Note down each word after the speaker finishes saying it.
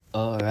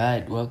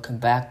Alright, welcome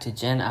back to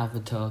Gen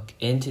Alpha Talk.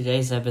 In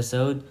today's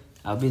episode,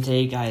 I'll be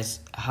telling you guys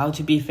how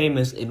to be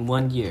famous in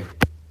 1 year.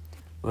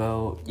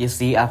 Well, you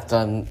see, I've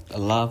done a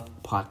lot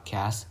of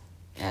podcasts,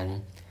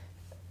 and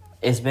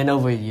it's been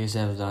over a year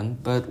since I've done,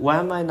 but why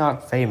am I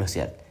not famous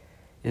yet?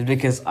 It's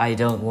because I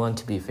don't want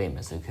to be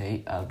famous,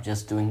 okay? I'm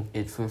just doing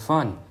it for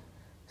fun.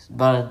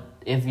 But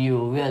if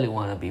you really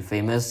want to be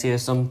famous,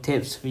 here's some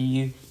tips for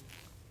you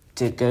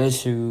to go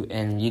through,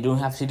 and you don't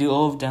have to do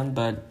all of them,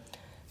 but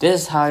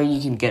this is how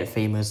you can get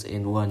famous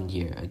in 1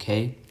 year,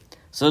 okay?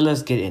 So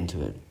let's get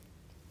into it.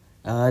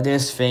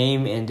 There's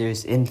fame and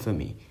there's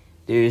infamy.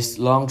 There's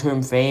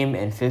long-term fame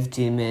and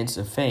 15 minutes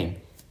of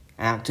fame.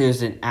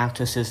 Actors and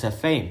actresses have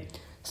fame.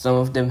 Some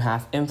of them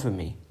have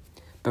infamy.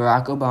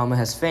 Barack Obama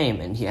has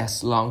fame, and he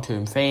has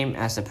long-term fame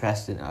as the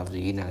President of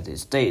the United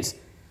States.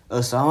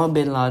 Osama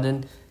bin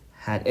Laden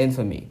had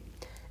infamy,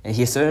 and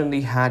he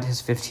certainly had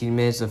his 15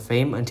 minutes of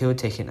fame until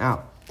taken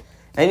out.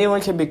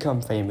 Anyone can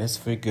become famous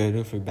for good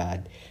or for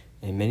bad,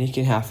 and many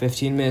can have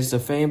 15 minutes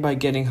of fame by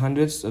getting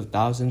hundreds of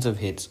thousands of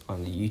hits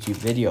on a YouTube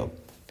video.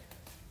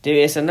 There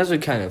is another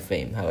kind of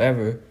fame,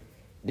 however.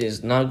 It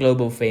is not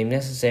global fame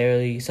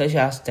necessarily, such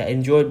as that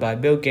enjoyed by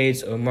Bill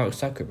Gates or Mark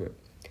Zuckerberg,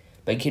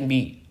 but can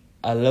be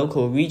a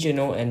local,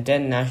 regional, and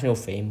then national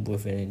fame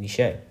within a niche.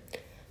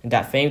 And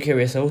that fame can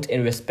result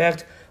in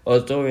respect,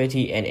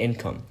 authority, and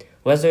income.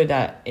 Whether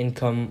that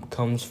income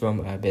comes from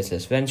a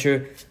business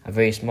venture, a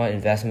very smart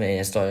investment in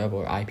a startup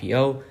or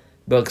IPO,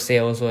 book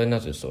sales, or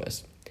another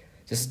source.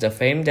 This is the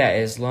fame that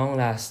is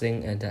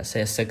long-lasting and that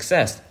says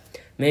success.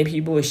 Many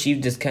people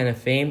achieve this kind of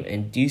fame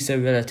and do so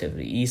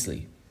relatively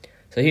easily.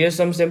 So here's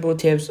some simple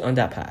tips on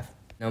that path.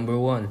 Number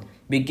 1,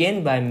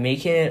 begin by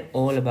making it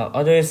all about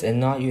others and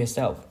not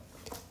yourself.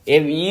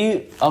 If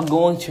you are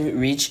going to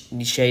reach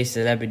niche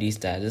celebrity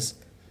status,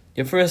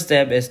 the first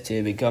step is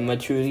to become a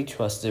truly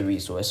trusted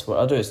resource for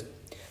others.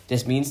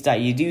 This means that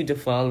you do the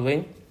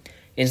following: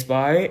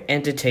 inspire,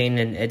 entertain,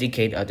 and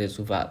educate others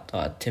without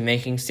thought to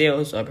making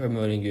sales or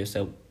promoting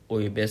yourself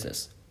or your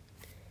business.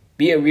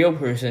 Be a real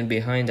person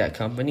behind that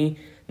company,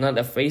 not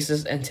a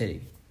faceless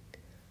entity.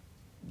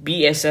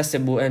 Be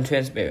accessible and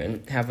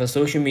transparent. Have a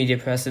social media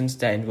presence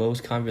that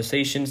involves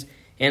conversations.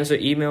 Answer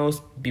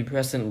emails. Be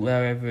present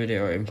wherever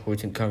there are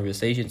important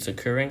conversations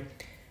occurring,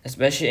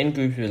 especially in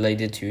groups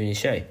related to your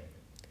niche.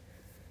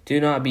 Do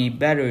not be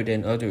better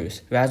than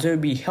others. Rather,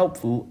 be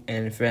helpful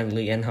and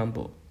friendly and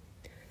humble.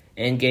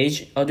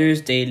 Engage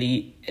others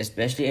daily,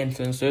 especially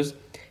influencers.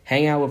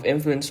 Hang out with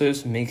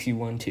influencers makes you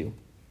want to.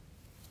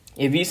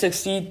 If you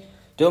succeed,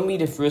 don't be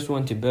the first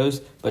one to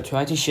boast, but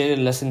try to share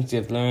the lessons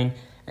you've learned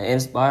and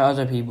inspire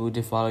other people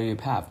to follow your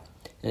path.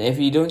 And if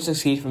you don't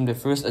succeed from the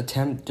first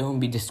attempt, don't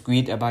be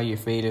discreet about your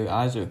failure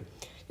either.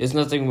 There's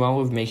nothing wrong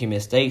with making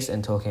mistakes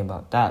and talking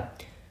about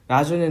that,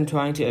 rather than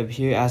trying to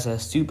appear as a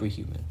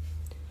superhuman.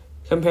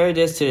 Compare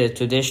this to the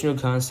traditional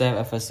concept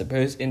of a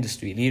supposed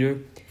industry leader,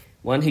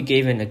 one who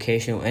gave an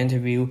occasional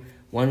interview,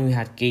 one who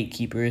had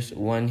gatekeepers,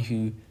 one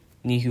who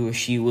knew he or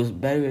she was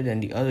better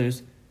than the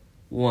others,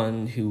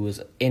 one who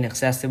was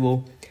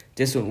inaccessible.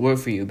 This won't work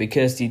for you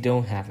because you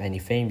don't have any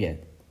fame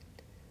yet.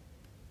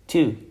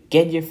 2.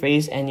 Get your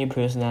face and your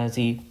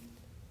personality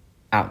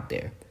out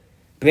there.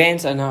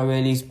 Brands are not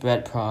really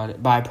spread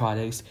by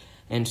products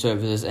and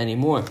services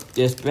anymore.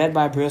 They're spread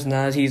by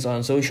personalities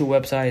on social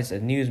websites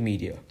and news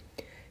media.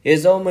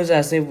 It's almost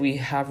as if we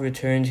have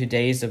returned to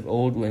days of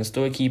old when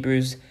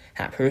storekeepers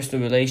had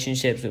personal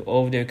relationships with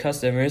all of their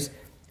customers.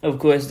 Of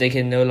course, they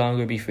can no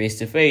longer be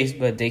face-to-face,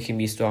 but they can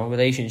be strong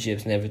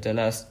relationships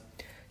nevertheless.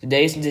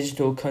 Today's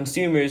digital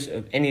consumers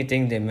of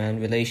anything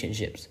demand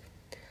relationships.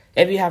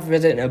 If you have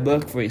written a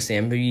book, for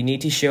example, you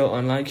need to show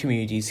online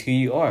communities who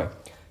you are.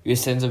 Your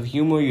sense of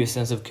humor, your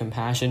sense of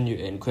compassion, your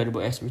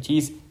incredible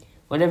expertise,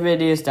 whatever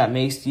it is that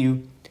makes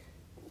you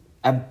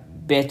a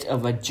bit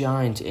of a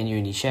giant in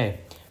your niche.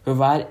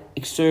 Provide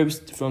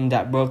excerpts from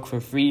that book for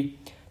free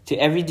to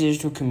every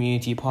digital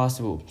community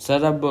possible.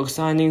 Set up book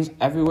signings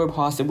everywhere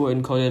possible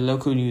and call the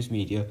local news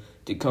media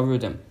to cover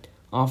them.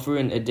 Offer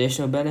an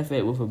additional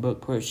benefit with a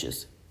book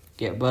purchase.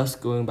 Get buzz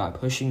going by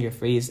pushing your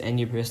face and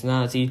your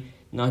personality,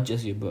 not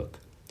just your book.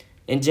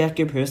 Inject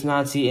your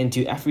personality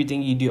into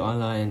everything you do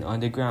online and on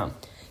the ground.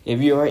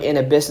 If you are in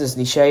a business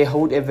niche,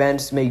 hold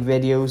events, make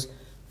videos,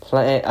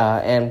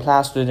 and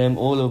plaster them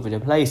all over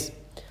the place.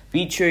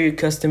 Feature your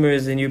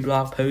customers in your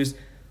blog posts,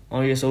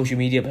 on your social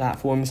media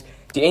platforms.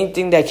 Do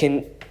anything that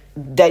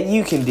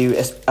you can do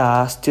is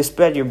to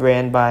spread your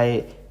brand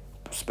by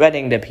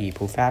spreading the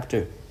people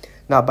factor,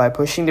 not by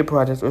pushing the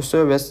product or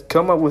service.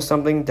 Come up with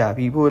something that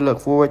people will look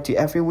forward to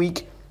every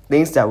week,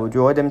 things that will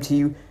draw them to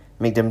you,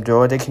 make them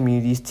draw their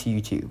communities to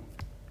you too.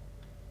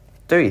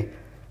 3.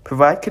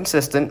 Provide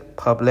consistent,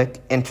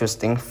 public,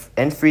 interesting,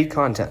 and free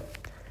content.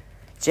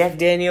 Jack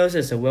Daniels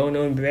is a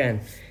well-known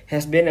brand,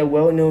 has been a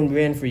well-known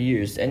brand for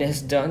years, and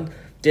has done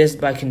this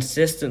by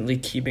consistently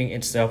keeping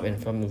itself in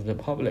front of the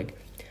public.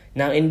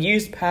 Now, in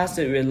years past,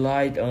 it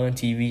relied on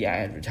TV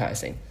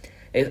advertising,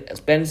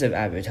 expensive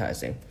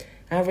advertising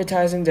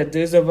that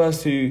those of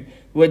us who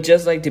would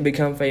just like to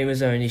become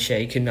famous or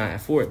niche could not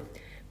afford.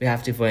 We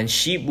have to find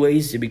cheap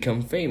ways to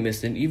become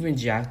famous, and even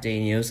Jack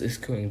Daniels is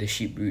going the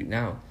cheap route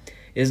now.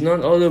 It's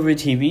not all over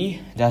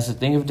TV, that's a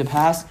thing of the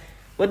past.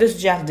 What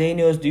does Jack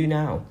Daniels do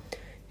now?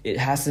 It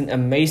has an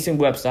amazing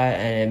website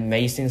and an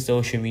amazing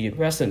social media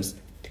presence.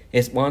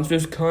 It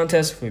sponsors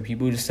contests for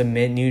people to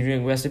submit new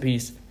drink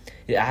recipes.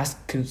 It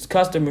asks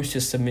customers to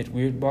submit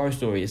weird bar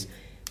stories,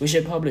 which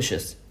it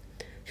publishes.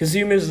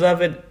 Consumers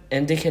love it,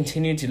 and they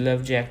continue to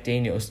love Jack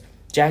Daniels.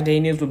 Jack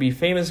Daniels will be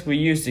famous for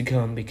years to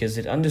come because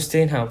it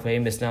understands how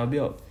fame is now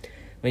built.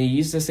 When you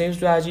use the same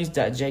strategies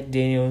that Jack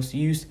Daniels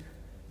used,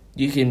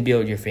 you can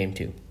build your fame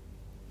too.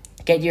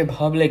 Get your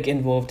public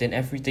involved in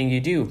everything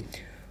you do.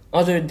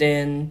 Other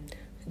than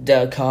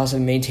the cost of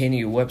maintaining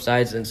your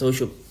websites and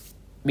social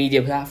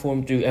media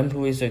platform through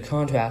employees or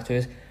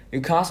contractors,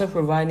 your cost of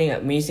providing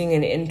amazing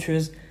and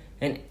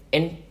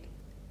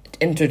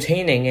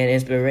entertaining and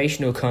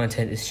inspirational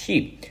content is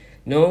cheap.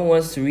 No one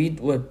wants to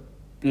read what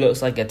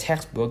looks like a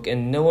textbook,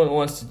 and no one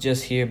wants to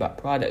just hear about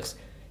products.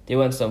 They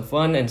want some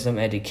fun and some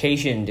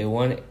education. They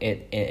want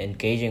it in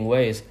engaging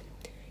ways.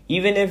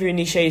 Even if your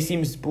niche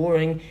seems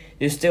boring,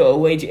 there's still a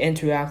way to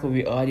interact with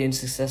your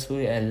audience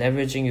successfully and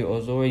leveraging your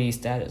authority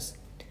status,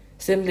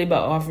 simply by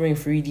offering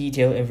free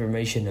detailed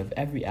information of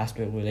every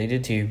aspect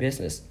related to your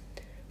business.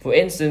 For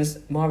instance,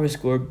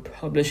 Marviscore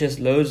publishes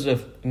loads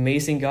of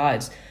amazing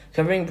guides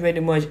covering pretty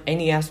much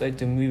any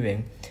aspect of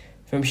moving,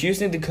 from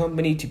choosing the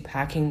company to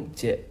packing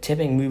to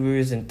tipping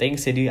movers and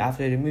things to do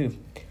after the move.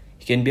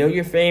 You can build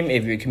your fame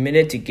if you're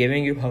committed to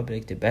giving your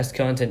public the best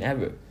content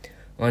ever.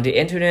 On the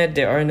internet,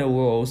 there are no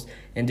rules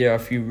and there are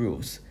few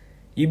rules.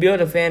 You build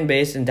a fan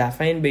base, and that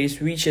fan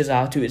base reaches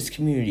out to its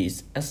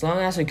communities. As long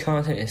as the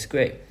content is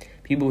great,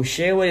 people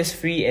share what is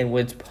free and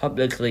what's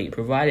publicly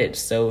provided,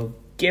 so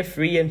give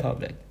free in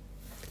public.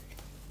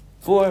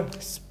 4.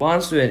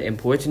 Sponsor an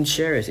important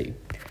charity.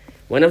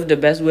 One of the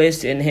best ways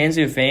to enhance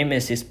your fame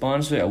is to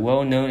sponsor a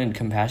well-known and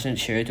compassionate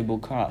charitable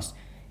cause.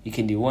 You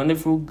can do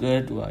wonderful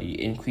good while you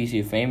increase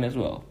your fame as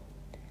well.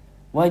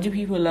 Why do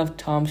people love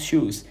Tom's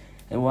Shoes?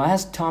 And why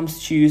has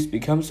Tom's Shoes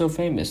become so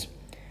famous?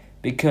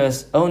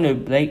 Because owner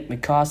Blake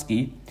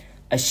McCoskey,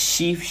 a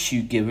chief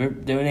shoe giver,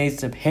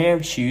 donates a pair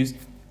of shoes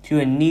to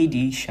a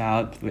needy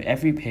child for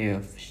every pair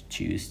of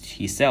shoes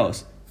he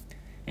sells.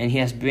 And he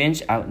has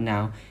branched out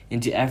now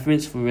into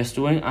efforts for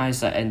restoring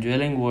eyesight and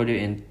drilling water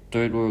in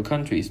third world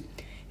countries.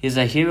 He's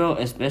a hero,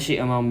 especially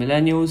among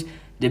millennials,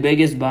 the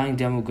biggest buying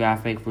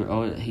demographic for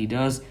all that he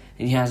does,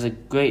 and he has a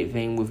great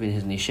fame within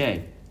his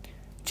niche.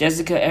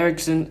 Jessica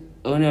Erickson,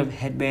 owner of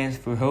Headbands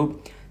for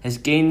Hope, has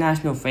gained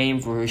national fame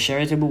for her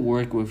charitable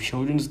work with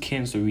children's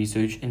cancer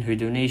research and her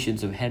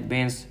donations of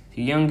headbands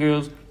to young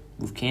girls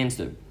with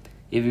cancer.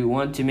 If you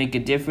want to make a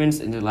difference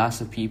in the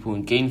lives of people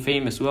and gain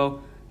fame as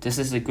well, this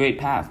is a great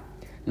path.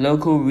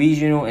 Local,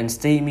 regional, and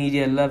state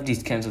media love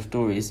these kinds of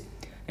stories,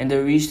 and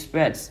the reach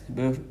spreads.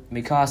 Both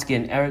McCoskey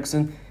and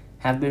Erickson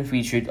have been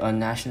featured on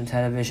national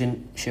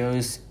television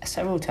shows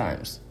several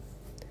times.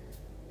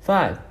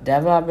 5.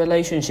 Develop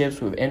relationships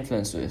with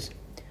influencers.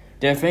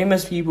 There are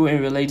famous people in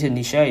related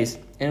niches.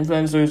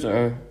 Influencers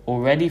are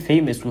already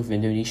famous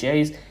within their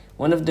niches.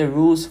 One of the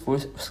rules for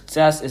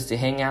success is to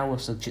hang out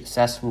with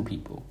successful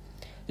people.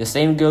 The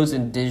same goes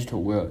in the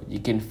digital world. You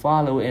can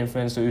follow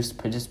influencers,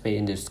 participate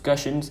in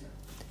discussions,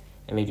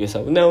 and make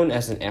yourself known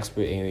as an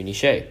expert in your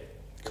niche.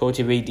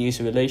 Cultivate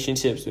these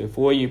relationships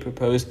before you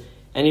propose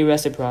any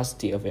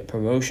reciprocity of a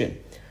promotion.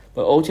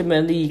 But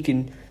ultimately, you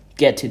can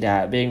get to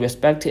that being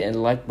respected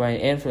and liked by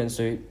an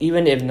influencer,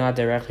 even if not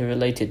directly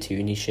related to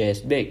your niche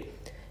is big.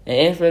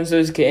 And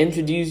influencers can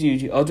introduce you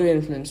to other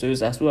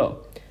influencers as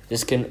well.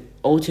 This can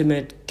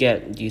ultimately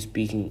get you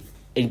speaking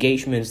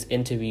engagements,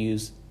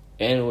 interviews,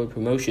 and/or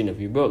promotion of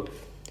your book,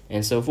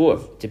 and so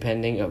forth,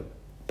 depending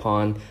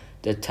upon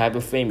the type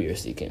of fame you're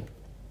seeking.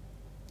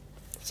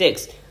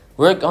 6.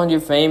 Work on your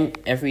fame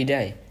every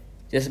day.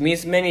 This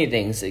means many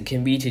things. It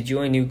can be to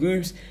join new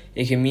groups.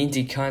 It can mean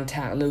to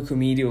contact local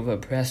media with a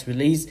press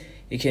release.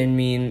 It can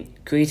mean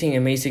creating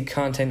amazing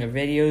content or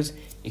videos.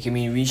 It can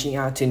mean reaching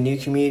out to new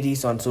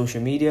communities on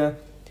social media.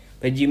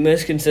 But you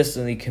must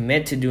consistently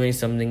commit to doing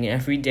something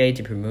every day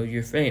to promote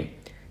your fame.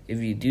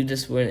 If you do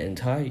this for an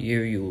entire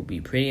year, you will be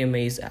pretty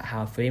amazed at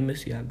how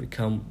famous you have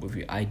become with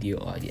your ideal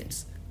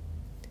audience.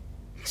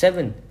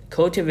 7.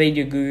 Cultivate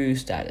your guru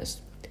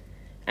status.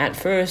 At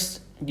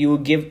first, you will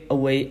give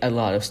away a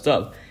lot of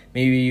stuff.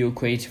 Maybe you'll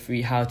create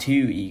free how-to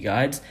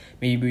e-guides.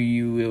 Maybe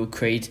you will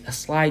create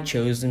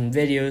slideshows and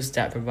videos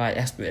that provide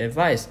expert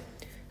advice.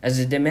 As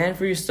the demand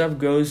for your stuff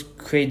grows,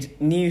 create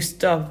new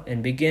stuff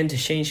and begin to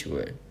change for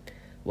it.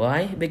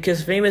 Why?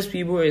 Because famous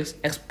people are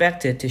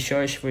expected to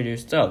charge for their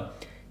stuff,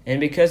 and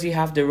because you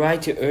have the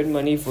right to earn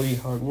money for your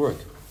hard work.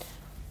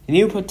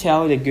 Neil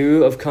Patel, the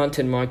guru of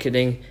content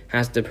marketing,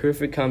 has the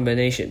perfect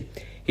combination.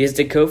 He is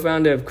the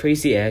co-founder of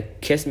Crazy Egg,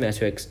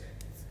 Kissmetrics,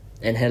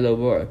 and Hello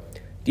Bar.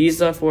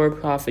 These are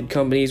for-profit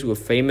companies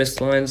with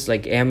famous lines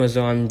like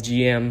Amazon,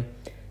 GM,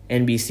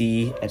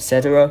 NBC,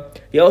 etc.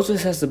 He also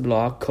has a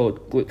blog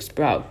called Quick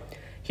Sprout.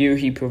 Here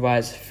he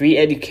provides free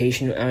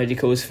educational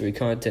articles for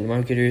content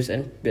marketers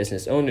and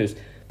business owners.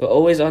 but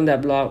always on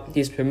that blog,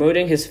 he's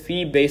promoting his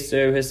fee-based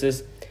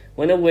services,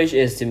 one of which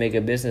is to make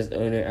a business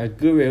owner a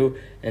guru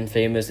and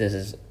famous in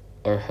his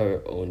or her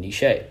own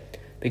niche.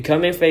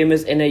 Becoming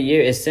famous in a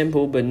year is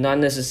simple but not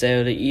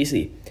necessarily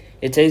easy.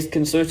 It takes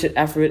concerted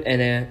effort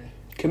and a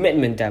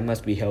commitment that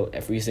must be held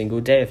every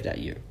single day of that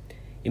year.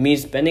 It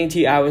means spending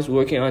 2 hours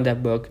working on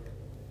that book,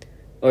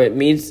 or it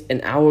means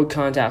an hour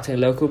contacting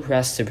local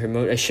press to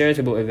promote a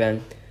charitable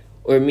event,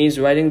 or it means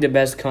writing the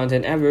best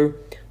content ever,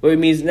 or it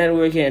means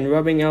networking and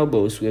rubbing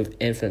elbows with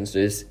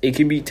influencers. It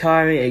can be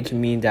tiring, it can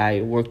mean that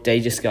your workday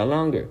just got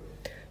longer.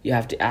 You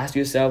have to ask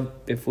yourself,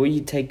 before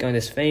you take on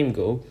this fame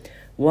goal,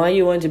 why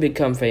you want to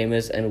become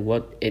famous and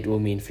what it will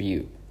mean for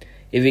you.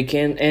 If you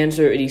can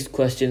answer these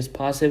questions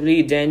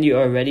positively, then you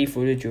are ready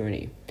for the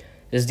journey.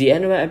 This is the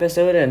end of my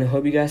episode, and I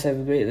hope you guys have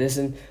a great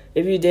listen.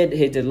 If you did,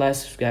 hit the like,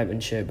 subscribe,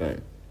 and share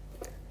button.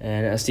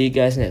 And I'll see you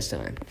guys next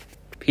time.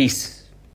 Peace.